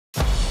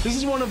This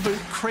is one of the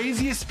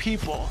craziest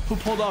people who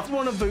pulled off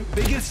one of the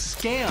biggest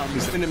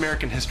scams in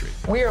American history.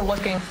 We are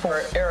looking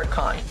for Big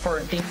Conn for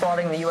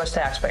defrauding the U.S.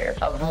 taxpayer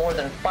of more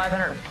than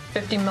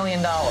 $550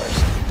 million.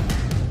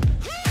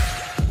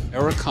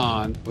 Big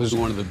Conn was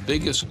one of the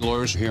biggest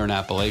lawyers here in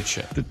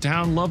Appalachia. The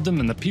town loved him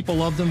and the people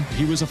loved him.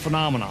 He was a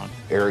phenomenon.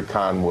 Big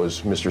Conn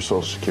was Mr.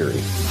 Social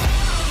Security.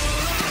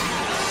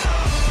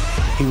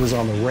 He was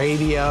on the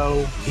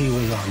radio, he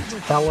was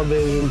on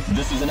television.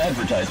 This is an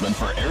advertisement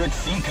for Eric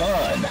C.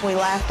 Conn. We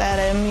laughed at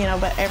him,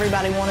 but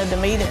everybody wanted to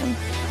meet him.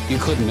 You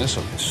couldn't miss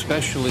him,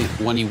 especially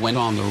when he went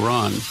on the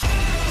run.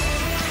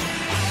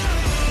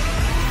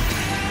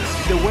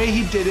 The way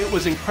he did it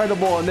was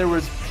incredible, and there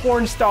was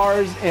porn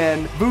stars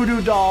and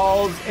voodoo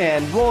dolls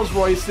and Rolls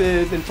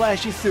Royces and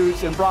flashy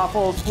suits and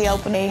brothels. He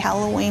opened a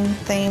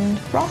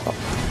Halloween-themed brothel.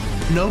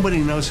 Nobody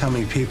knows how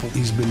many people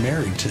he's been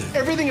married to.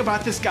 Everything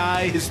about this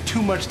guy is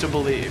too much to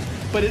believe,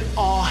 but it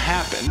all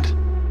happened.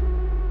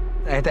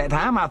 At that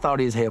time, I thought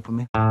he was helping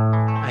me.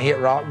 I hit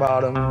rock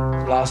bottom,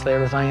 lost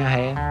everything I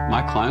had.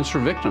 My clients are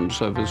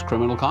victims of his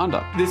criminal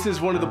conduct. This is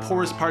one of the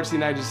poorest parts of the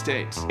United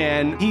States,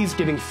 and he's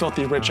getting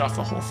filthy rich off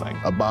the whole thing.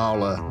 A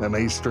baller in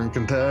eastern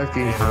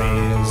Kentucky.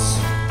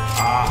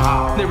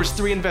 There was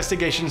 3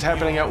 investigations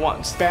happening at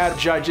once. Bad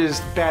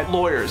judges, bad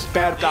lawyers,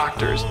 bad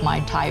doctors. My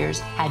tires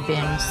had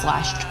been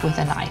slashed with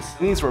a knife.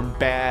 These were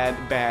bad,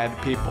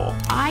 bad people.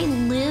 I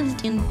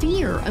lived in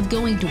fear of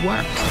going to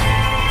work.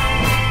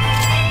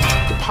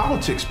 The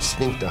politics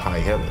stink to high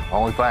heaven.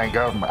 Only thing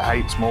government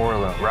hates more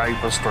than a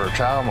rapist or a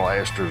child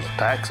molester is a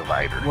tax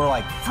evader. We're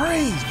like,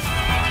 freeze!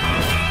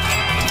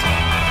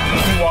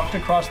 He walked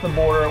across the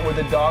border with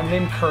a dog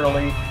named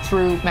Curly.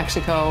 Through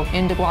Mexico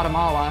into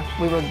Guatemala.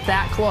 We were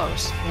that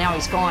close. Now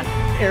he's gone.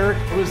 Eric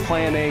was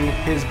planning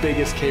his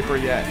biggest caper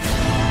yet.